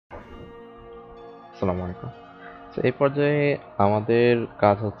আসসালামু আলাইকুম। তো এই পর্যায়ে আমাদের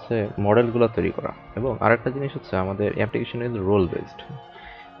কাজ হচ্ছে মডেলগুলো তৈরি করা, এবং আরেকটা জিনিস হচ্ছে আমাদের application is role based.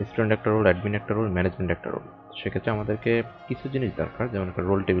 Student একটা রোল, অ্যাডমিন একটা রোল, ম্যানেজমেন্ট একটা রোল। সেক্ষেত্রে আমাদেরকে কিছু জিনিস দরকার, যেমন একটা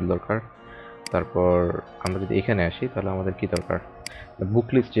রোল টেবিল দরকার। তারপর আমরা যদি এখানে আসি তাহলে আমাদের কি দরকার, বুক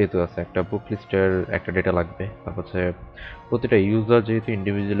লিস্ট যেহেতু আছে, একটা বুক লিস্টের একটা ডেটা লাগবে। তারপর হচ্ছে প্রতিটা ইউজার যেহেতু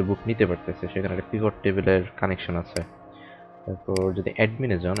ইন্ডিভিজুয়ালি বুক নিতে পারতেছে, সেখানে একটা পিভট টেবিলের কানেকশন আছে। তারপর যদি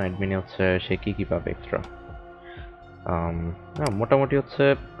অ্যাডমিনে যান, অ্যাডমিনে হচ্ছে সে কী পাবে এক্সট্রা, না মোটামুটি হচ্ছে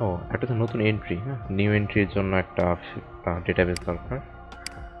একটা তো নতুন এন্ট্রি, হ্যাঁ, নিউ এন্ট্রির জন্য একটা ডেটাবেস দরকার।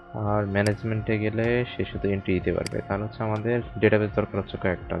 আর ম্যানেজমেন্টে গেলে সে শুধু এন্ট্রি দিতে পারবে, তাহলে হচ্ছে আমাদের ডেটাবেস দরকার হচ্ছে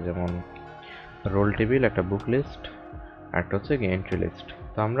কয়েকটা, যেমন রোল টেবিল, একটা বুক লিস্ট, আর একটা হচ্ছে কি এন্ট্রি লিস্ট।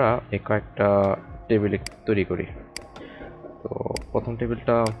 তো আমরা এই কয়েকটা টেবিল তৈরি করি। তো প্রথম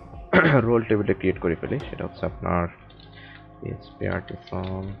টেবিলটা রোল টেবিলে ক্রিয়েট করে ফেলি, সেটা হচ্ছে আপনার PHP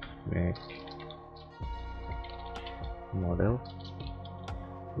artisan make model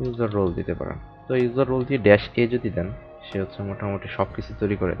user role দিতে পারেন। তো ইউজার রোল দিয়ে -a যদি দেন, সে হচ্ছে মোটামুটি সব কিছু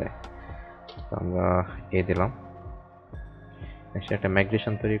তৈরি করে দেয়। তো আমরা দিলাম, সে একটা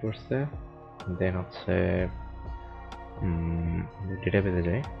মাইগ্রেশন তৈরি করছে। দেন হচ্ছে ডেটাবেসে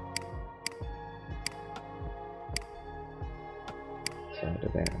যাই,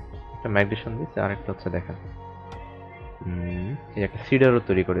 একটা মাইগ্রেশন দিচ্ছে, আরেকটা হচ্ছে দেখেন এই একটা সিডারও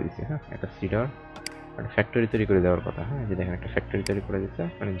তৈরি করে দিচ্ছে। হ্যাঁ, একটা সিডার, একটা ফ্যাক্টরি তৈরি করে দেওয়ার কথা। হ্যাঁ, যে দেখেন একটা ফ্যাক্টরি তৈরি করে দিচ্ছে,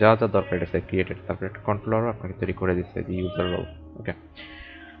 মানে যা যা দরকার এটা ক্রিয়েটেড। তারপরে একটা কন্ট্রোলারও আপনাকে তৈরি করে দিচ্ছে, যে ইউজার রোল। ওকে,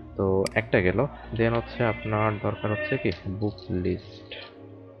 তো একটা গেল। দেন হচ্ছে আপনার দরকার হচ্ছে কি বুক লিস্ট।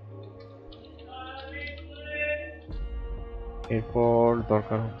 এরপর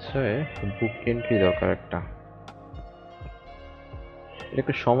দরকার হচ্ছে বুক এন্ট্রি দরকার একটা। এটা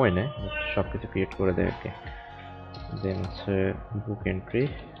একটু সময় নেয়, সব কিছু ক্রিয়েট করে দেয় আর কি। দেন হচ্ছে বুক এন্ট্রি।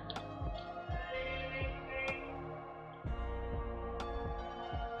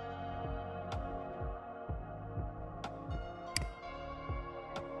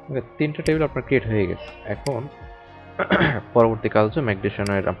 তিনটা টেবিল আপনার ক্রিয়েট হয়ে গেছে। এখন পরবর্তী কাজ হচ্ছে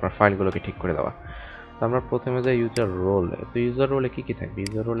মাইগ্রেশনের আপনার ফাইলগুলোকে ঠিক করে দেওয়া। তো আমরা প্রথমে যাই ইউজার রোলে। তো ইউজার রোলে কি কি থাকবে?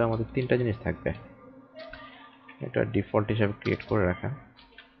 ইউজার রোলে আমাদের তিনটা জিনিস থাকবে। এটা ডিফল্ট হিসাবে ক্রিয়েট করে রাখা।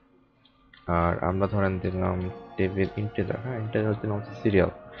 আর আমরা ধরেন দিলাম টেবিল ইন্টিজার। হ্যাঁ, ইন্টিজার দিলাম হচ্ছে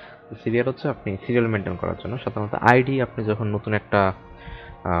সিরিয়াল। সিরিয়াল হচ্ছে আপনি সিরিয়াল মেনটেন করার জন্য। সাধারণত আইডি আপনি যখন নতুন একটা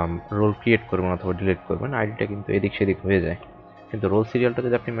রোল ক্রিয়েট করবেন অথবা ডিলিট করবেন, আইডিটা কিন্তু এদিক সেদিক হয়ে যায়। কিন্তু রোল সিরিয়ালটা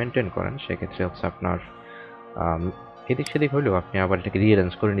যদি আপনি মেনটেন করেন, সেক্ষেত্রে হচ্ছে আপনার এদিক সেদিক হলেও আপনি আবার এটাকে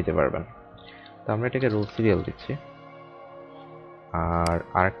রিঅ্যারেঞ্জ করে নিতে পারবেন। তো আমরা এটাকে রোল সিরিয়াল দিচ্ছি। আর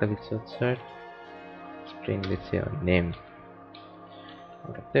আরেকটা দিচ্ছি হচ্ছে স্ট্রিং দিচ্ছি নেম।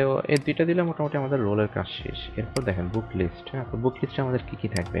 তো এই দুইটা দিলে মোটামুটি আমাদের রোলের কাজ শেষ। এরপর দেখেন বুক লিস্ট। হ্যাঁ, তো বুক লিস্টে আমাদের কি কি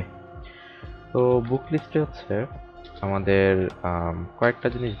থাকবে? তো বুক লিস্টে হচ্ছে আমাদের কয়েকটা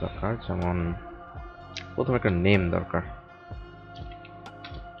জিনিস দরকার, যেমন প্রথমে একটা নেম দরকার,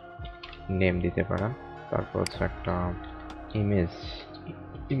 নেম দিতে পারেন। তারপর হচ্ছে একটা ইমেজ,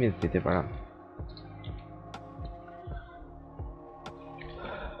 ইমেজ দিতে পারেন।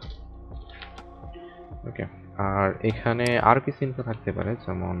 ওকে, আর এখানে আর কিছু ইনফো থাকতে পারে,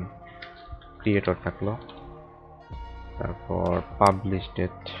 যেমন ক্রিয়েটর থাকলো, তারপর পাবলিশ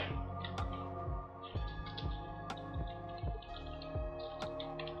ডেট,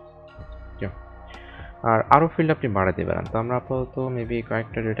 আর আরও ফিল্ড আপনি বাড়াতে পারেন। তো আমরা আপাতত মেবি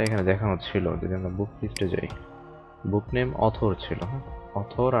কয়েকটা ডেটা এখানে দেখানো ছিল। যদি আমরা বুক লিস্টে যাই, বুক নেম অথর ছিল। হ্যাঁ,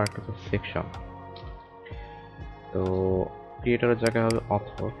 অথর, আর একটা হচ্ছে সেকশন। তো ক্রিয়েটরের জায়গায় হবে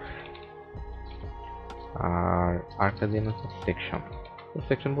অথর, আর আরেকটা দিন হচ্ছে সেকশন। তো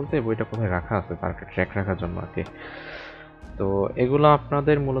সেকশন বলতে বইটা কোথায় রাখা আছে তার একটা ট্র্যাক রাখার জন্য আর কি। তো এগুলো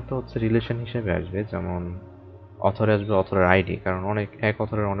আপনাদের মূলত হচ্ছে রিলেশন হিসেবে আসবে, যেমন অথরে আসবে অথরের আইডি, কারণ এক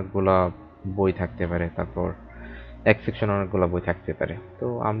অথরের অনেকগুলা বই থাকতে পারে। তারপর এক সেকশনে অনেকগুলো বই থাকতে পারে। তো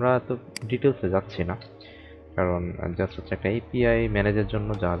আমরা তো ডিটেলসে যাচ্ছি না, কারণ জাস্ট হচ্ছে একটা এপিআই ম্যানেজের জন্য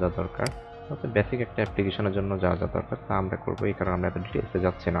যা যা দরকার, হচ্ছে বেসিক একটা অ্যাপ্লিকেশনের জন্য যা যা দরকার তা আমরা করবো। এই কারণে আমরা এত ডিটেলসে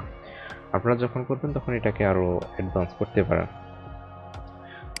যাচ্ছি না। আপনারা যখন করবেন তখন এটাকে আরও অ্যাডভান্স করতে পারেন।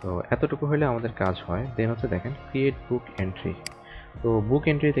 তো এতটুকু হলে আমাদের কাজ হয়। দেন হচ্ছে দেখেন ক্রিয়েট বুক এন্ট্রি। তো বুক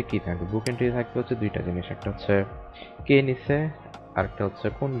এন্ট্রিতে কী থাকবে? বুক এন্ট্রি থাকবে হচ্ছে দুইটা জিনিস, একটা হচ্ছে কে নিছে, আরেকটা হচ্ছে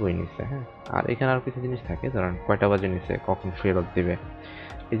কোন বই নিছে। হ্যাঁ, আর এখানে আরও কিছু জিনিস থাকে, ধরেন কয়টা বাজে নিছে, কখন ফেরত দিবে,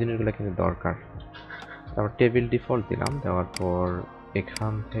 এই জিনিসগুলো কিন্তু দরকার। তারপর টেবিল ডিফল্ট দিলাম, দেওয়ার পর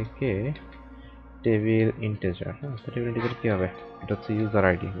এখান থেকে টেবিল ইন্টিজার। হ্যাঁ, তো টেবিল ইন্টিজার কী হবে? এটা হচ্ছে ইউজার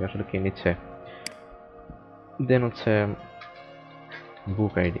আইডি, আসলে কে নিচ্ছে। দেন হচ্ছে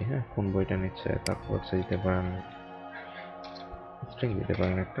বুক আইডি, হ্যাঁ, কোন বইটা নিচ্ছে। তারপর হচ্ছে দিতে পারেন স্ট্রিং, দিতে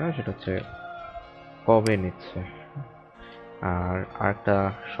পারেন একটা, সেটা হচ্ছে কবে নিচ্ছে, আর আরেকটা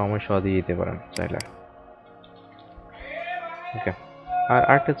সময় সহ দিয়ে দিতে পারেন চাইলে। ওকে, আর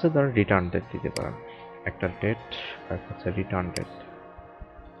আরেকটা হচ্ছে ধরেন রিটার্ন ডেট দিতে পারেন, একটা ডেট আর হচ্ছে রিটার্ন ডেট।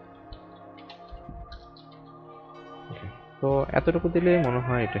 তো এতটুকু দিলে মনে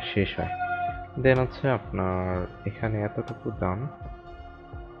হয় এটা শেষ হয়। দেন হচ্ছে আপনার এখানে এতটুকু দাম,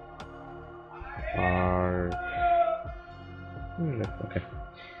 আর ওকে,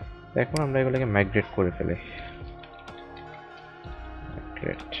 এখন আমরা এগুলোকে মাইগ্রেট করে ফেলি।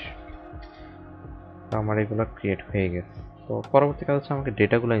 মাইগ্রেট, আমার এগুলো ক্রিয়েট হয়ে গেছে। তো পরবর্তী কাজ হচ্ছে আমাকে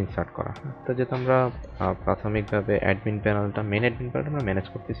ডেটাগুলো ইনসার্ট করা। তো যেহেতু আমরা প্রাথমিকভাবে অ্যাডমিন প্যানেলটা, মেন অ্যাডমিন প্যানেলটা আমরা ম্যানেজ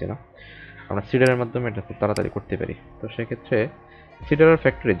করতেছিলাম, আমরা সিডারের মাধ্যমে এটা খুব তাড়াতাড়ি করতে পারি। তো সেক্ষেত্রে সিডারের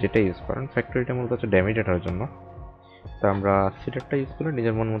ফ্যাক্টরি যেটা ইউজ করেন, ফ্যাক্টরিটা মূলত হচ্ছে ড্যামেজ ডেটার জন্য। তো আমরা সিডারটা ইউজ করে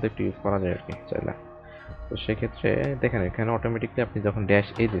নিজের মন মতো একটু ইউজ করা যায় আর কি চাইলে। তো সেক্ষেত্রে দেখেন এখানে অটোমেটিকলি আপনি যখন ড্যাশ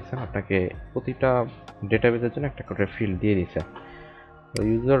এ দিচ্ছেন, আপনাকে প্রতিটা ডেটাবেজের জন্য একটা করে ফিল্ড দিয়ে দিচ্ছে। তো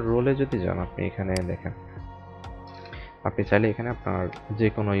ইউজার রোলে যদি যান, আপনি এখানে দেখেন, আপনি চাইলে এখানে আপনার যে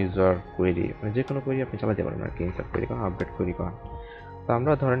কোনো ইউজার কোয়েরি, মানে যে কোনো কোয়েরি আপনি চালাতে পারেন আর কি, ইনসার্ট কোয়েরি করেন, আপডেট কোয়েরি করেন। তো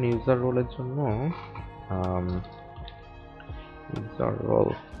আমরা ধরেন ইউজার রোলের জন্য ইউজার রোল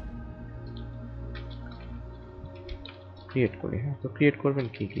ক্রিয়েট করি। হ্যাঁ, তো ক্রিয়েট করবেন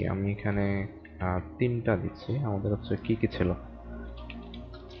কি কি, আমি এখানে তিনটা দিচ্ছি। আমাদের হচ্ছে কি কি ছিল,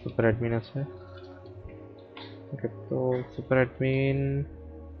 সুপার অ্যাডমিন আছে। ওকে, তো সুপার অ্যাডমিন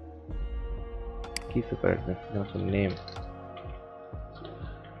কি, সুপার অ্যাডমিন নেম,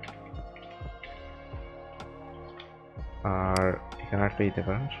 আর এখানে একটা দিতে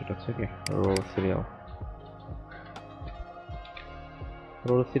পারেন, সেটা হচ্ছে কি রোল সিরিয়াল।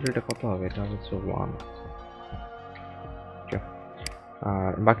 রোল সিরিয়ালটা কত হবে, এটা হচ্ছে 1।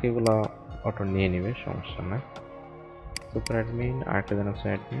 আর বাকিগুলো অটো নিয়ে নেবে, সমস্যা নাই। সুপার অ্যাডমিন, আরেকটা যেন হচ্ছে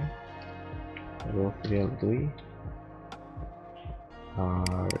অ্যাডমিন, রোল সিরিয়াল 2।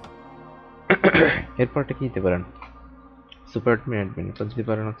 আর এরপরটা কি দিতে পারেন, সুপার অ্যাডমিন অ্যাডমিন তো দিতে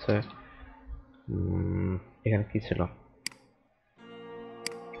পারেন হচ্ছে এখানে কি ছিল,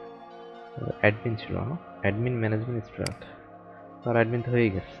 অ্যাডমিন ছিল না, অ্যাডমিন ম্যানেজমেন্ট স্টার্ট। তার অ্যাডমিন তো হয়ে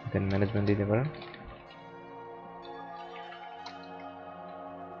গেছে, দেন ম্যানেজমেন্ট দিতে পারেন।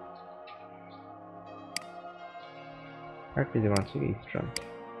 আরেকটা যেমন আছে কি স্টার্ট।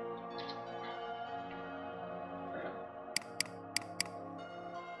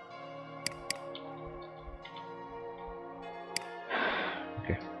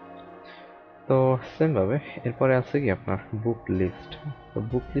 ওকে, তো সেম ভাবে এরপরে আছে কি আপনার বুক লিস্ট। তো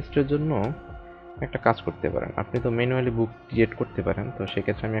বুক লিস্টের জন্য একটা কাজ করতে পারেন, আপনি তো ম্যানুয়ালি বুক ক্রিয়েট করতে পারেন। তো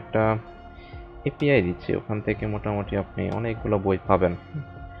সেক্ষেত্রে আমি একটা এপিআই দিচ্ছি, ওখান থেকে মোটামুটি আপনি অনেকগুলো বই পাবেন।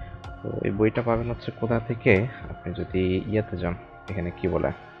 তো এই বইটা পাবেন হচ্ছে কোথা থেকে, আপনি যদি ইয়েতে যান, এখানে কি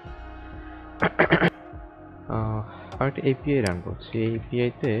বলে আর একটা এপিআই রান করছি, এই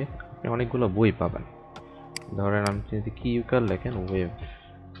এপিআইতে আপনি অনেকগুলো বই পাবেন। ধরেন আপনি যদি কি ইউকার লেখেন ওয়েব,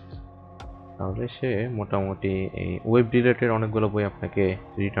 তাহলে সে মোটামুটি এই ওয়েব রিলেটেড অনেকগুলো বই আপনাকে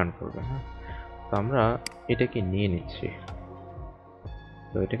রিটার্ন করবে। হ্যাঁ, তো আমরা এটাকে নিয়ে নিচ্ছি।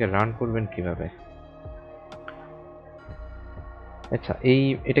 তো এটাকে রান করবেন কিভাবে, আচ্ছা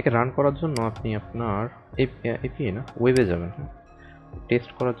এটাকে রান করার জন্য আপনি আপনার এপিআই না ওয়েবে যাবেন। হ্যাঁ, টেস্ট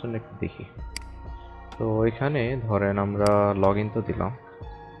করার জন্য একটু দেখি। তো এখানে ধরেন আমরা লগ ইন তো দিলাম,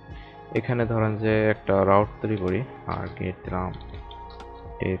 এখানে ধরেন যে একটা রাউট তৈরি করি, আর গেট দিলাম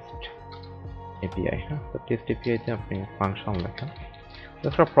টেস্ট এপিআই। হ্যাঁ, তো টেস্ট এপিআইতে আপনি ফাংশন লেখেন,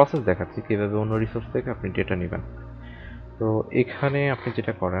 একটা প্রসেস দেখাচ্ছি কীভাবে অন্য রিসোর্স থেকে আপনি ডেটা নেবেন। তো এখানে আপনি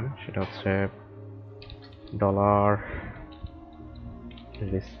যেটা করেন সেটা হচ্ছে ডলার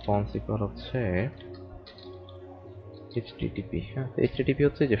রেসপন্স ইকুয়াল হচ্ছে এইচটিটিপি। হ্যাঁ, এইচটিটিপি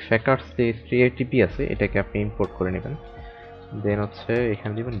হচ্ছে যে ফ্যাকার্স যে এইচটিটিপি আছে, এটাকে আপনি ইম্পোর্ট করে নেবেন। দেন হচ্ছে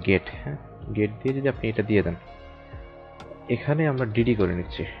এখানে দিবেন গেট। হ্যাঁ, গেট দিয়ে যদি আপনি এটা দিয়ে দেন, এখানে আমরা ডিডি করে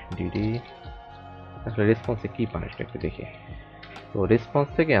নিচ্ছি। ডিডি আসলে রেসপন্সে কী পান সেটা একটু দেখি। তো রেসপন্স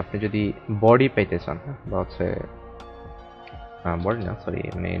থেকে আপনি যদি বডি পাইতে চান, বা হচ্ছে বডি না সরি,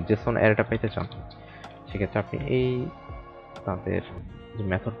 মানে জেসন অ্যারেটা পাইতে চান, সেক্ষেত্রে আপনি এই তাদের যে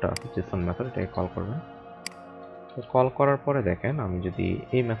মেথডটা আছে জেসন মেথড, এটাকে কল করবেন। তো কল করার পরে দেখেন, আমি যদি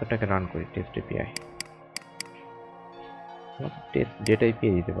এই মেথডটাকে রান করি test API, test data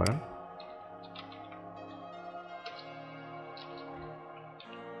API দিতে পারেন।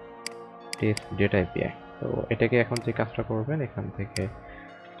 টেস্ট ডেটা এপিআই, তো এটাকে এখন যে কাজটা করবেন, এখান থেকে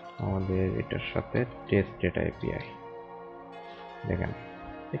আমাদের এটার সাথে টেস্ট ডেটা এপিআই, দেখেন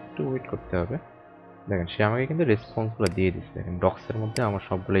একটু ওয়েট করতে হবে। দেখেন সে আমাকে কিন্তু রেসপন্সগুলো দিয়ে দিচ্ছে, দেখেন ডক্সের মধ্যে আমার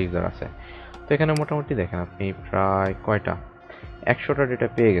সবগুলো ইউজার আছে। তো এখানে মোটামুটি দেখেন আপনি প্রায় কয়টা 100টা ডেটা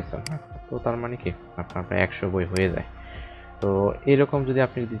পেয়ে গেছেন। হ্যাঁ, তো তার মানে কি আপনার প্রায় 100 বই হয়ে যায়। তো এরকম যদি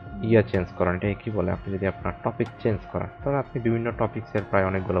আপনি যদি চেঞ্জ করেন, এটাকে কি বলে, আপনি যদি আপনার টপিক চেঞ্জ করেন তাহলে আপনি বিভিন্ন টপিক্সের প্রায়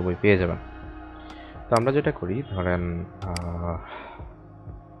অনেকগুলো বই পেয়ে যাবেন। তো আমরা যেটা করি, ধরেন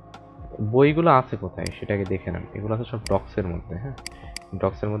বইগুলো আছে কোথায় সেটাকে দেখে নেন। এগুলো আছে সব ডক্সের মধ্যে। হ্যাঁ,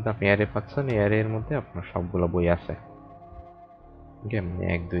 ডক্সের মধ্যে আপনি অ্যারে পাচ্ছেন, এই অ্যারের মধ্যে আপনার সবগুলো বই আছে। ওকে,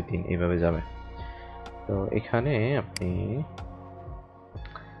 1 2 3 এইভাবে যাবে। তো এখানে আপনি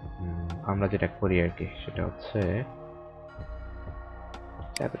আমরা যেটা করি আর কি, সেটা হচ্ছে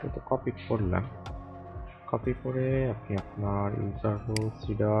এতটুকু কপি করলাম। কপি করে আপনি আপনার ইউজার রোল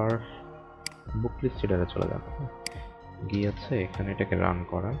সিডার বুক লিস্ট সিডারে চলে যান। গিয়েছে এখানে এটাকে রান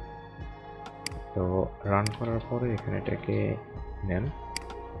করান। তো রান করার পরে এখানে এটাকে নেন,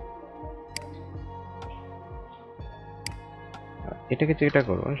 এটাকে যেটা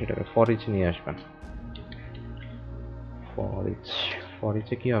করবেন সেটাকে ফর ইচ নিয়ে আসবেন। ফর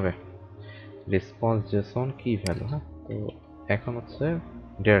ইচে কি হবে, রেসপন্স জেসন কি ভ্যালু। হ্যাঁ, তো এখন হচ্ছে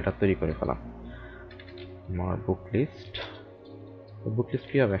ডেটাটা তৈরি করে ফেলাম আমার বুক লিস্ট। তো বুক লিস্ট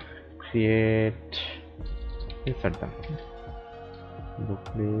কি হবে, ক্রিয়েট ইনসার্ট দেন, বুক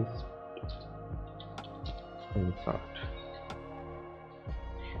লিস্ট ইনসার্ট।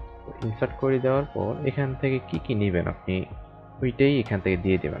 ইনসার্ট করে দেওয়ার পর এখান থেকে কি কি নেবেন আপনি ওইটাই এখান থেকে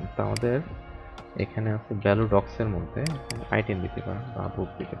দিয়ে দেবেন। তো আমাদের এখানে আছে ভ্যালু ডক্সের মধ্যে আইটেম দিতে পারেন বা বুক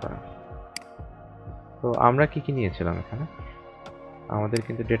দিতে পারেন। তো আমরা কি কি নিয়েছিলাম এখানে, আমাদের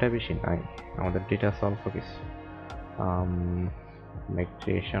কিন্তু ডেটা বেশি নাই, আমাদের ডেটা অল্প কিছু।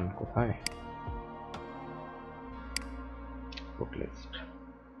 মাইগ্রেশন কোথায়, বুক লিস্ট।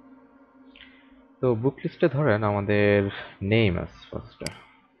 তো বুক লিস্টে ধরেন আমাদের নেম আছে, ফার্স্টে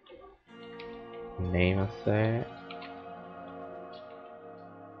নেম আছে,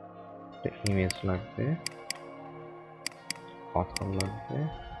 ইমেজ লাগবে, অথর লাগবে,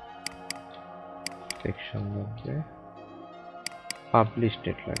 সেকশন লাগবে, পাবলিশ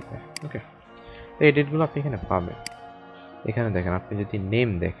ডেট লাগবে। ওকে, এই ডেটগুলো আপনি এখানে পাবেন। এখানে দেখেন, আপনি যদি নেম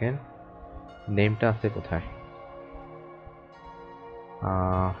দেখেন, নেমটা আছে কোথায়,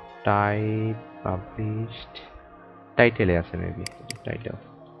 টাইপ পাবলিশড, টাইটেলে আছে মেবি টাইটেল।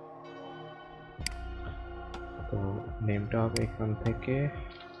 তো নেমটা হবে এখান থেকে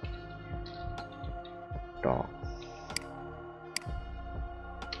টক্স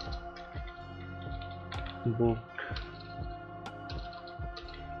বুক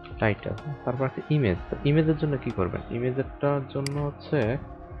টাইটেল। তারপর আছে ইমেজ। তো ইমেজের জন্য কি করবেন, ইমেজেরটার জন্য হচ্ছে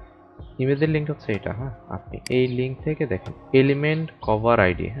ইমেজের লিঙ্ক হচ্ছে এটা। হ্যাঁ, আপনি এই লিঙ্ক থেকে দেখেন এলিমেন্ট কভার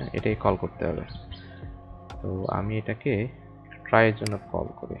আইডি, হ্যাঁ এটাই কল করতে হবে। তো আমি এটাকে ট্রাইয়ের জন্য কল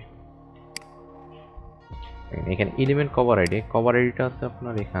করি। এখানে এলিমেন্ট কভার আইডি, কভার আইডিটা আছে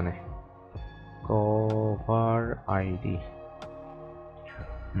আপনার এখানে কভার আইডি।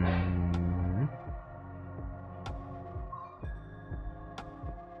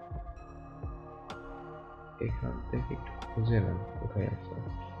 এখান থেকে একটু খুঁজে নেন কোথায় আছে,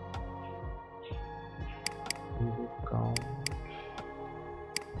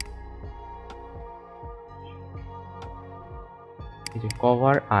 এই যে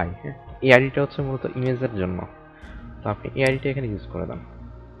কভার আই। হ্যাঁ, এই আইডিটা হচ্ছে মূলত ইমেজের জন্য। তো আপনি এই আইডিটা এখানে ইউজ করে দেন।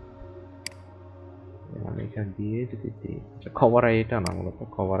 আমি এখানে দিয়ে যদি দিই কভার আই, এটা না, মূলত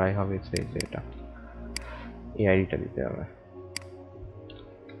কভার আই হবে যে এটা, এই আইডিটা দিতে হবে।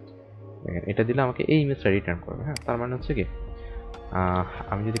 দেখেন এটা দিলে আমাকে এই ইমেজটা রিটার্ন করবে। হ্যাঁ, তার মানে হচ্ছে কি,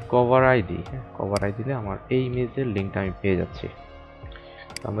 আমি যদি কভার আই দিই, হ্যাঁ কভার আই দিলে আমার এই ইমেজের লিঙ্কটা আমি পেয়ে যাচ্ছি।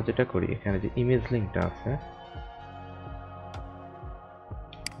 তো আমরা যেটা করি, এখানে যে ইমেজ লিঙ্কটা আছে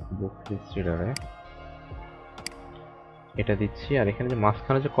বুক লিস্ট রিডারে, এটা দিচ্ছি। আর এখানে যে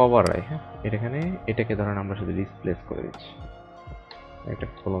মাঝখানে যে কভার আই, হ্যাঁ এটাকে ধরেন আমরা শুধু রিপ্লেস করে দিচ্ছি। একটা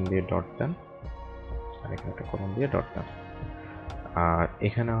কলম দিয়ে ডট দেন, আর এখানে একটা কলম দিয়ে ডট দেন, আর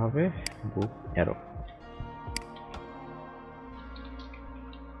এখানে হবে বুক অ্যারো।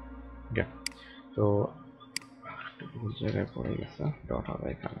 তো ভুল জায়গায় পড়ে গেছে, ডট হবে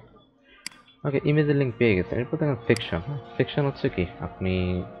এখানে। ওকে, ইমেজের লিঙ্ক পেয়ে গেছেন। এরপর দেখেন সেকশন। সেকশন হচ্ছে কি, আপনি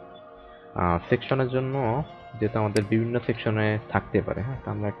সেকশনের জন্য যেহেতু আমাদের বিভিন্ন সেকশনে থাকতে পারে, হ্যাঁ তো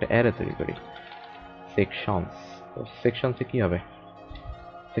আমরা একটা অ্যারে তৈরি করি সেকশনস। তো সেকশনসে কি হবে,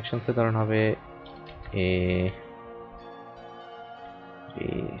 সেকশনসে ধরেন হবে এ বি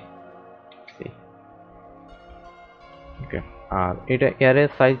সি। ওকে, আর এটা অ্যারে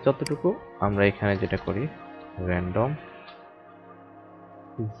সাইজ যতটুকু, আমরা এখানে যেটা করি র্যান্ডম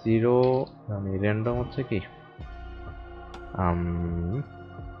 0, মানে র্যান্ডম হচ্ছে কি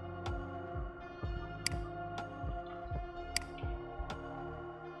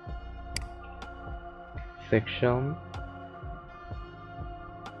সেকশন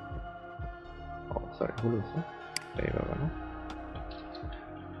সরি ভুল হয়েছে, এইভাবে না,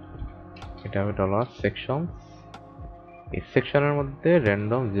 এটা হবে ডলার সেকশন। এই সেকশনের মধ্যে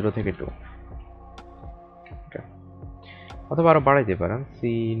র্যান্ডম 0 থেকে 2, অথবা আরো বাড়াইতে পারেন,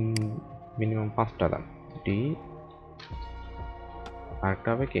 সি মিনিমাম 5টা দেন, ডি আরেকটা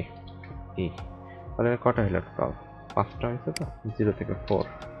হবে কি ই, তাহলে কটা হলো টোটাল 5টা হয়েছে তো, 0 থেকে 4।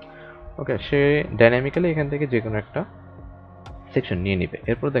 ওকে, সে ডাইনামিক্যালি এখান থেকে যে কোনো একটা সেকশন নিয়ে নিবে।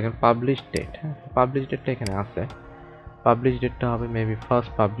 এরপর দেখেন পাবলিশ ডেট, হ্যাঁ পাবলিশ ডেটটা এখানে আছে, পাবলিশ ডেটটা হবে মেবি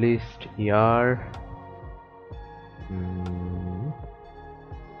ফার্স্ট পাবলিশড ইয়ার,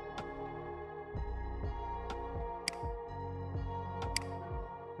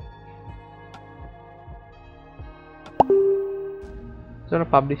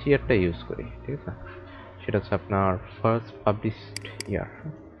 আমরা পাবলিশ ইয়ারটা ইউজ করি, ঠিক আছে, সেটা হচ্ছে আপনার ফার্স্ট পাবলিশড ইয়ার,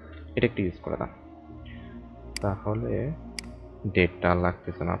 এটা একটু ইউজ করে দাম, তাহলে ডেটটা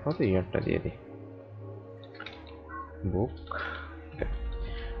লাগতেছে না, আপাতত ইয়ারটা দিয়ে দিই, বুক।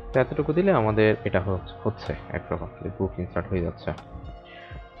 এতটুকু দিলে আমাদের এটা হচ্ছে একরকম বুক ইনসার্ট হয়ে যাচ্ছে।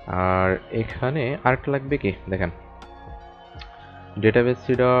 আর এখানে আরেকটা লাগবে কি দেখেন, ডেটাবেস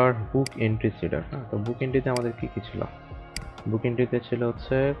সিডার, বুক এন্ট্রি সিডার। হ্যাঁ, তো বুক এন্ট্রিতে আমাদের কি কি ছিল, বুক এন্ট্রিতে ছিল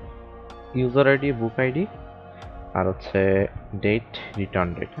হচ্ছে ইউজার আইডি, বুক আইডি, আর হচ্ছে ডেট, রিটার্ন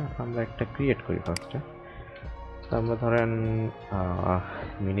ডেট। হ্যাঁ, আমরা একটা ক্রিয়েট করি ফার্স্টে, তো আমরা ধরেন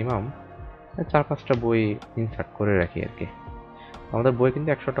মিনিমাম 4-5টা বই ইনসার্ট করে রাখি আর কি। আমাদের বই কিন্তু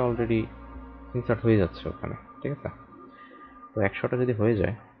 100টা অলরেডি ইনসার্ট হয়ে যাচ্ছে ওখানে, ঠিক আছে। তো 100টা যদি হয়ে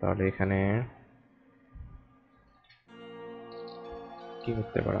যায় তাহলে এখানে কি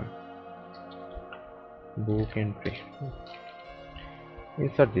করতে পারেন, বুক এন্ট্রি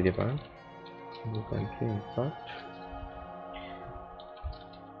ইনসার্ট দিতে পারেন, বুক এন্ট্রি ইনসার্ট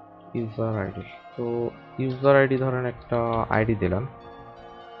ইউজার আইডি। তো ইউজার আইডি ধরেন একটা আইডি দিলাম,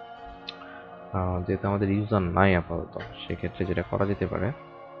 যেহেতু আমাদের ইউজার নাই আপাতত, সেক্ষেত্রে যেটা করা যেতে পারে,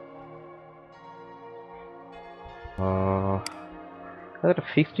 একটা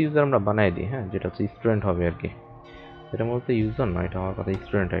ফিক্সড ইউজার আমরা বানাই দিই, হ্যাঁ, যেটা হচ্ছে স্টুডেন্ট হবে আর কি। এটা মূলত ইউজার নয়, এটা আমার কথা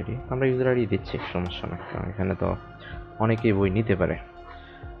স্টুডেন্ট আইডি, আমরা ইউজার আইডি দিচ্ছি, সমস্যা না, কারণ এখানে তো অনেকেই বই নিতে পারে।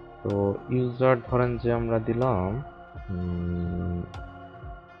 তো ইউজার ধরেন যে আমরা দিলাম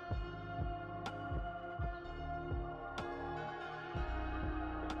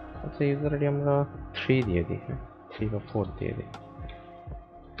আচ্ছা, ইউজার আইডি আমরা 3 দিয়ে দিই, হ্যাঁ 3 বা 4 দিয়ে দিই।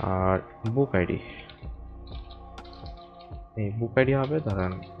 আর বুক আইডি, এই বুক আইডি হবে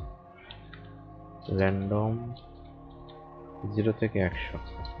ধরেন র্যান্ডম 0 থেকে 100,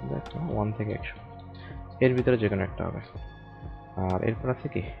 দেখো 1 থেকে 100, এর ভিতরে যে কোনো একটা হবে। আর এরপর আছে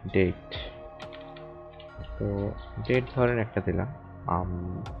কি ডেট, তো ডেট ধরেন একটা দিলাম,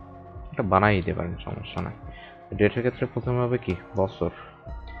 এটা বানাই দিতে পারেন, সমস্যা নাই। ডেটের ক্ষেত্রে প্রথমে হবে কি বছর,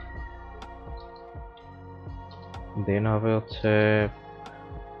 দেন হবে হচ্ছে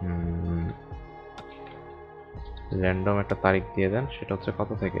র্যান্ডম একটা তারিখ দিয়ে দেন, সেটা হচ্ছে কত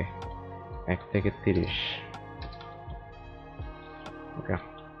থেকে 1 থেকে 30, ওকে।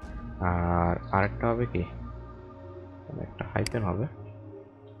 আর আরেকটা হবে কি একটা হাইফেন হবে,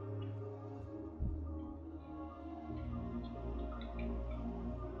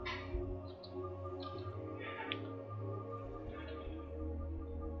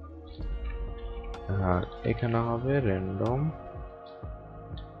 আর এখানে হবে র্যান্ডম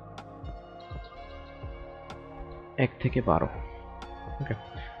 1 থেকে 12, ওকে।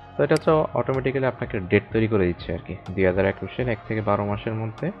 তো এটা হচ্ছে অটোমেটিক্যালি আপনাকে ডেট তৈরি করে দিচ্ছে আর কি, 2021-এর 1 থেকে 12 মাসের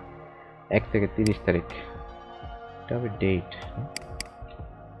মধ্যে 1 থেকে 30 তারিখ, এটা হবে ডেট।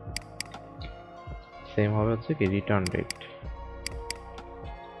 সেম হবে হচ্ছে কি রিটার্ন ডেট।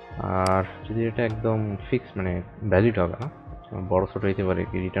 আর যদি এটা একদম ফিক্স মানে ভ্যালিড হবে না, বড় ছোট হইতে পারে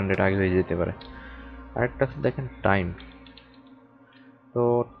কি, রিটার্ন ডেট আগে হয়ে যেতে পারে। আরেকটা আছে দেখেন টাইম, তো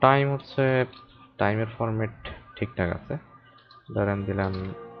টাইম হচ্ছে টাইমের ফরম্যাট ঠিকঠাক আছে, ধরেন দিলাম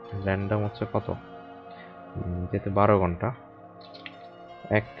র্যান্ডম হচ্ছে কত, যেতে 12 ঘন্টা,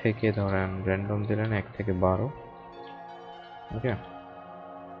 1 থেকে ধরেন র্যান্ডম দিলেন 1 থেকে 12, ওকে,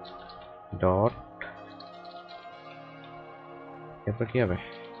 ডট, এরপর কি হবে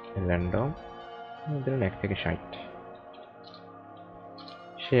র্যান্ডম দিলেন 1 থেকে 60,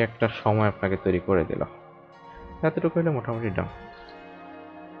 সে একটা সময় আপনাকে তৈরি করে দিল। এতটুকু হলে মোটামুটি ডান।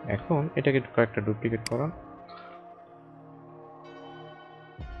 এখন এটাকে কয়েকটা ডুপ্লিকেট করান,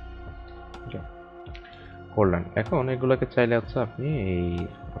 করলেন। এখন এগুলোকে চাইলে হচ্ছে আপনি এই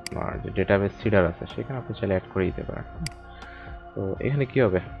আপনার যে ডেটাবেস সিডার আছে সেখানে আপনি চাইলে অ্যাড করে দিতে পারেন। তো এখানে কি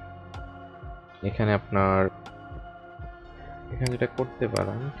হবে, এখানে আপনার এখানে যেটা করতে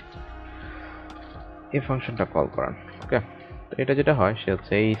পারেন এই ফাংশনটা কল করান, ওকে। তো এটা যেটা হয় সে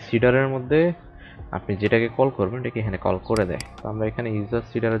হচ্ছে এই সিডারের মধ্যে আপনি যেটাকে কল করবেন এটাকে এখানে কল করে দেয়। তো আমরা এখানে ইউজার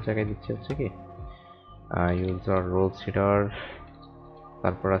সিডারের জায়গায় দিচ্ছি হচ্ছে কি ইউজার রোল সিডার,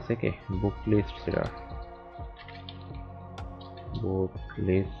 তারপর আছে কি বুক লিস্ট সিডার, বুক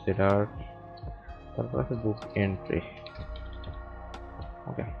লিস্ট সিডার, তারপর আছে বুক এন্ট্রি।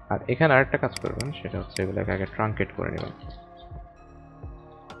 ওকে, আর এখানে আরেকটা কাজ করবেন, সেটা হচ্ছে এগুলোকে আগে ট্রাঙ্কেট করে নেবেন।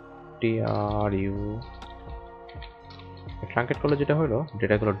 TRU ট্রাঙ্কেট করলে যেটা হলো,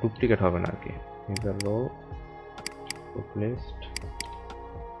 ডেটাগুলো ডুপ্লিকেট হবে না আর কি। ইউজার রোল বুক লিস্ট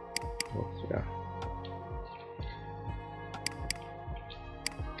বুক সিডার।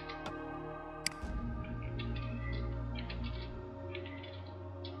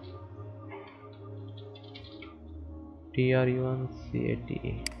 TRU1CATE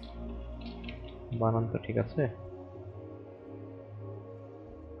বানান তো ঠিক আছে?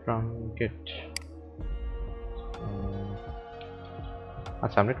 ট্রাঙ্কেট।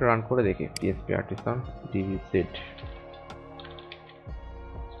 আচ্ছা, আমরা একটু রান করে দেখি PHP artisan dbset।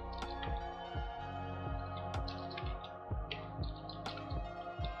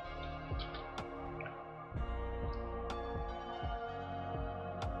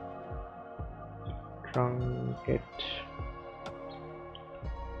 Truncate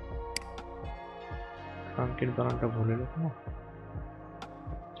truncate বানানটা ভুলে গেছে না?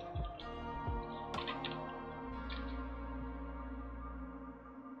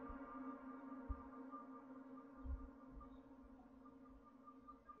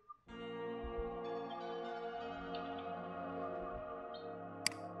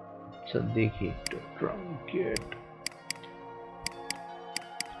 আচ্ছা দেখি একটু ট্রাঙ্কেট।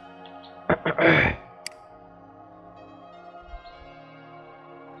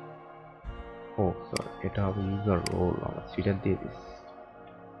 ও স্যার, এটা হবে ইউজার রোল, আমরা সিডার দিয়ে দিস।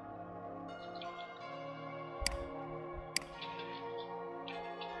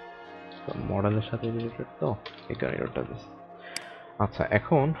 মডেলের সাথে রিলেটেড তো এখানে এররটা দিস। আচ্ছা,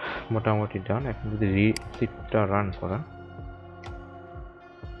 এখন মোটামুটি ডান। এখন যদি রিসিপ্টটা রান করেন,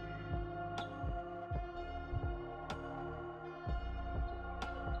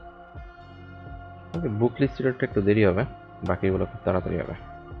 বুক লিস্ট সিডারটা একটু দেরি হবে, বাকিগুলো খুব তাড়াতাড়ি হবে।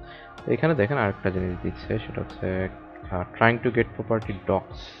 এখানে দেখেন আরেকটা জিনিস দিচ্ছে, সেটা হচ্ছে trying to get property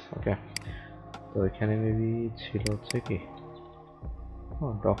Docs. ওকে, তো এখানে মেবি ছিল হচ্ছে কি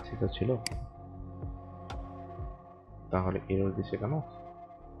ডকসই তো ছিল, তাহলে এরর দিছে কেন?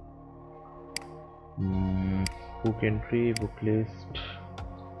 বুক এন্ট্রি বুক লিস্ট,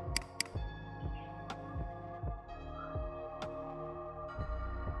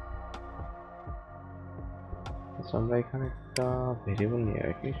 আমরা এখানে একটা ভেরিয়েবল নিয়ে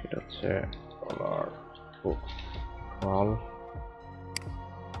রাখি, সেটা হচ্ছে ডলার বুকস অল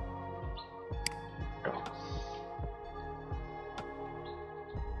ডকস।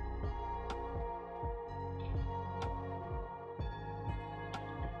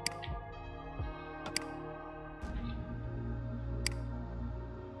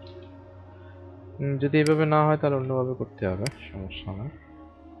 যদি এভাবে না হয় তাহলে অন্যভাবে করতে হবে, সমস্যা না,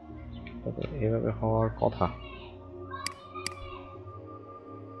 তবে এভাবে হওয়ার কথা।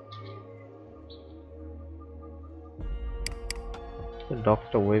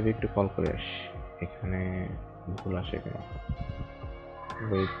 ডকসটা ওয়েবে একটু কল করে আসি, এখানে ভুল আসে কেন?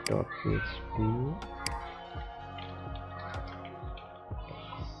 web.php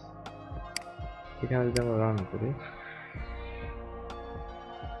এখানে যদি আমরা রান করি,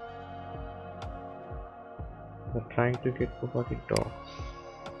 trying to get property docs.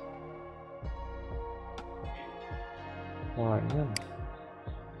 Why not?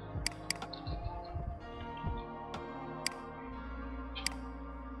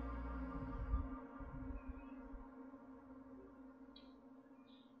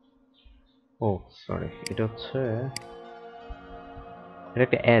 O sorry, এটা হচ্ছে এটা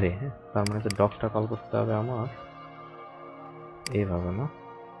একটা অ্যারে, হ্যাঁ, তার মানে হচ্ছে ডকসটা কল করতে হবে আমার এইভাবে, না?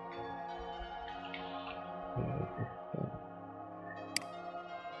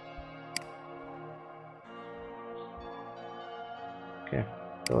 ওকে,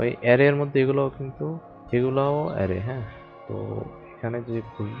 তো এই অ্যারের মধ্যে এগুলো কিন্তু এগুলাও অ্যারে, হ্যাঁ। তো এখানে যে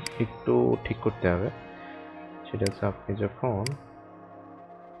একটু ঠিক করতে হবে, সেটা হচ্ছে আপনি যখন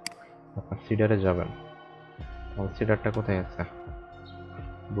আপনার সিডারে যাবেন, সিডারটা কোথায় আছে?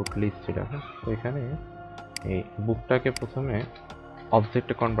 বুক লিস্ট সিডার। তো এখানে এই বুকটাকে প্রথমে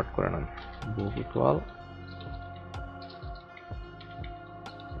অবজেক্টে কনভার্ট করে নেন, বুক ইকুয়াল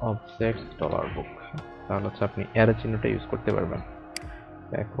অবজেক্ট ডলার বুক, তাহলে হচ্ছে আপনি অ্যারে চিহ্নটা ইউজ করতে পারবেন।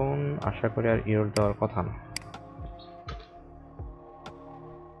 এখন আশা করি আর এরর দেওয়ার কথা না।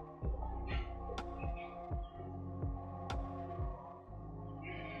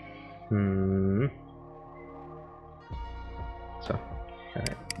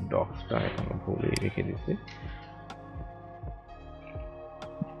 ডক্সটা এখন ভুলে রেখে দিছি।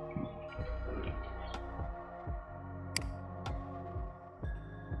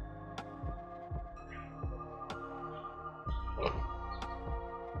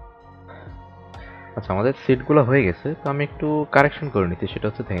 আচ্ছা, আমাদের সিটগুলো হয়ে গেছে, তো আমি একটু কারেকশন করে নিচ্ছি। সেটা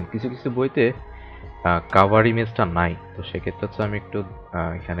হচ্ছে দেখেন কিছু কিছু বইতে কাভার ইমেজটা নাই, তো সেক্ষেত্রে হচ্ছে আমি একটু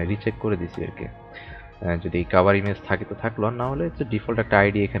এখানে রিচেক করে দিছি আর কি। যদি কাভার ইমেজ থাকে তো থাকলো, আর না হলে হচ্ছে ডিফল্ট একটা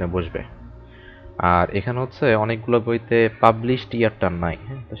আইডি এখানে বসবে। আর এখানে হচ্ছে অনেকগুলো বইতে পাবলিশড ইয়ারটা নাই,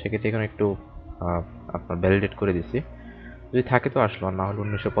 হ্যাঁ, তো সেক্ষেত্রে এখানে একটু আপনার ভ্যালিডেট করে দিছি। যদি থাকে তো আসলো, আর না হলে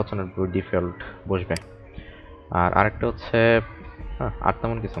 1995 ডিফল্ট বসবে। আর আরেকটা হচ্ছে হ্যাঁ, আর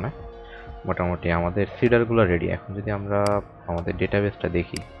তেমন কিছু না, মোটামুটি আমাদের সিডারগুলো রেডি। এখন যদি আমরা আমাদের ডেটাবেসটা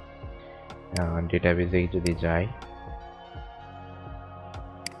দেখি, ডেটাবেসেই যদি যাই,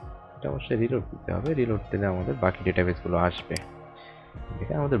 এটা অবশ্যই রিলোড দিতে হবে। রিলোড দিলে আমাদের বাকি ডেটাবেসগুলো আসবে।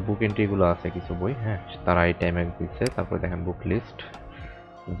 দেখেন আমাদের বুক এন্ট্রিগুলো আছে কিছু বই, হ্যাঁ, তারা এই টাইমে দিচ্ছে। তারপর দেখেন বুক লিস্ট,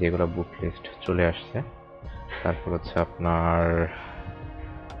 যেগুলো বুক লিস্ট চলে আসছে। তারপর হচ্ছে আপনার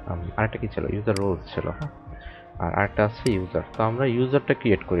আরেকটা কি ছিল, ইউজার রোলস ছিল, হ্যাঁ, আর আরেকটা আছে ইউজার। তো আমরা ইউজারটা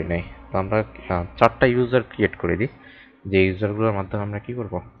ক্রিয়েট করি নাই, তো আমরা 4টা ইউজার ক্রিয়েট করে দিই, যে ইউজারগুলোর মাধ্যমে আমরা কি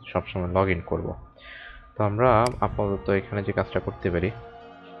করব, সবসময় লগ ইন করবো। তো আমরা আপাতত এখানে যে কাজটা করতে পারি,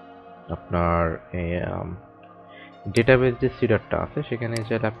 আপনার ডেটাবেস যে সিডারটা আছে সেখানে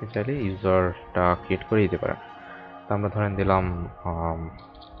চাইলে আপনি চাইলে ইউজারটা ক্রিয়েট করে দিতে পারেন। তো আমরা ধরেন দিলাম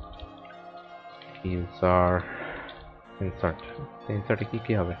ইউজার ইনসার্ট। ইনসার্টে কি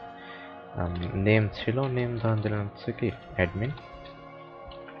কি হবে, নেম ছিল, নেম ধরেন দিলাম হচ্ছে কি অ্যাডমিন,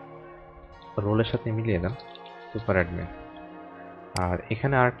 রোলের সাথে মিলিয়ে দেন সুপার অ্যাডমিন। আর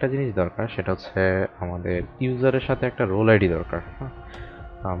এখানে আরেকটা জিনিস দরকার, সেটা হচ্ছে আমাদের ইউজারের সাথে একটা রোল আইডি দরকার। হ্যাঁ,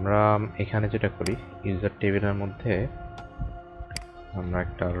 আমরা এখানে যেটা করি, ইউজার টেবিলের মধ্যে আমরা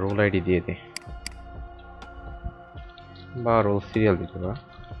একটা রোল আইডি দিয়ে দিই, বা রোল সিরিয়াল দিতে পারি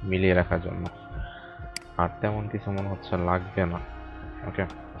মিলিয়ে রাখার জন্য। আর তেমন কিছু মনে হচ্ছে লাগবে না। ওকে,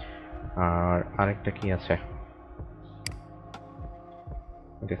 আর আরেকটা কি আছে,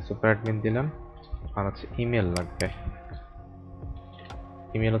 ওকে সুপার অ্যাডমিন দিলাম। আর হচ্ছে ইমেল লাগবে।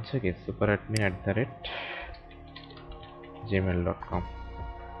 ইমেল হচ্ছে কি superadmin@gmail.com।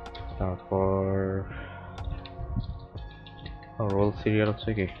 তারপর রোল সিরিয়াল হচ্ছে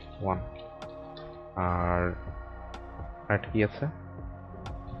কি 1। আর আরেকটা কি আছে,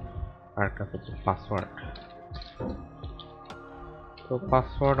 আরেকটা হচ্ছে পাসওয়ার্ড। তো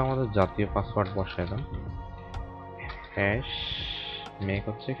পাসওয়ার্ড আমাদের জাতীয় পাসওয়ার্ড বসাই দেন, হ্যাশ মেক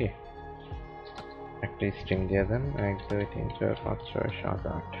হচ্ছে কি একটা স্ট্রিং দিয়ে দেন 1 2 3 4 5 6 7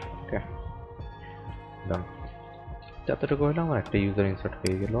 8। ওকে, ডান। যতটুকু হলো আমার একটা ইউজার ইনসার্ট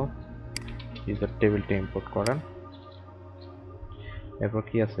হয়ে গেল। ইউজার টেবিলটা ইম্পোর্ট করেন। এরপর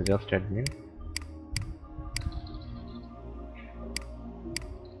কি আছে, জাস্ট অ্যাডমিন।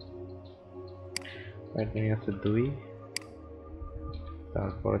 অ্যাডমিন আছে 2।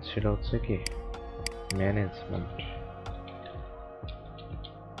 তারপরে ছিল হচ্ছে কি ম্যানেজমেন্ট।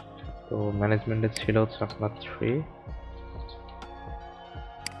 তো ম্যানেজমেন্টে ছিল হচ্ছে আপনার 3।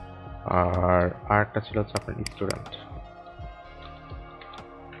 আর আরেকটা ছিল হচ্ছে আপনার স্টুডেন্ট।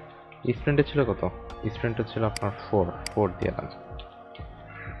 স্টুডেন্টে ছিল কত, স্টুডেন্টে ছিল আপনার 4 দিয়ে দেন।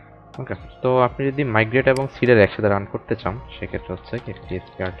 ওকে, তো আপনি যদি মাইগ্রেট এবং সিডার একসাথে রান করতে চান, সেক্ষেত্রে হচ্ছে কি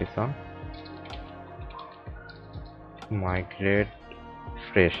php artisan মাইগ্রেট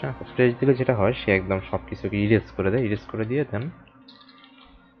ফ্রেশ। হ্যাঁ, ফ্রেশ দিলে যেটা হয়, সে একদম সব কিছুকে ইরেজ করে দেয়। ইরেজ করে দিয়ে দেন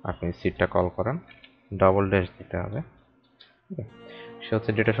আপনি সিটটা কল করেন, ডাবল ড্যাশ দিতে হবে। সে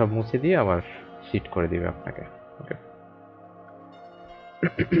হচ্ছে ডেটা সব মুছে দিয়ে আবার সিট করে দিবে আপনাকে। ওকে,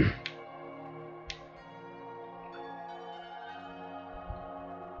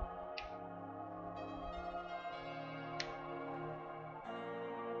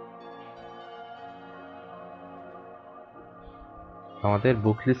 আমাদের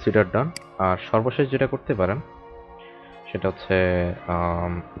বুক লিস্ট সিডার ডান। আর সর্বশেষ যেটা করতে পারেন সেটা হচ্ছে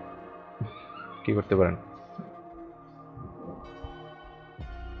কি করতে পারেন,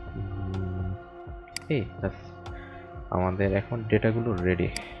 এই ব্যাস আমাদের এখন ডেটাগুলো রেডি।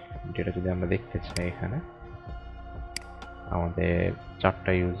 ডেটা যদি আমরা দেখতে চাই, এখানে আমাদের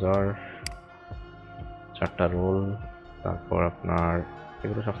 4টা ইউজার, 4টা রোল, তারপর আপনার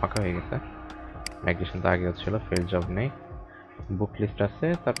এগুলো সব ফাঁকা হয়ে গেছে। মাইগ্রেশন তো আগেও ছিল, ফেল জব নেই, বুক লিস্ট আছে,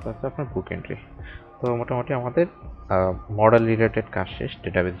 তারপর আছে আপনার বুক এন্ট্রি। তো মোটামুটি আমাদের মডেল রিলেটেড কাজ শেষ,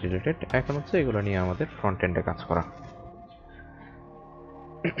 ডেটাবেস রিলেটেড। এখন হচ্ছে এগুলো নিয়ে আমাদের ফ্রন্ট এন্ডে কাজ করা।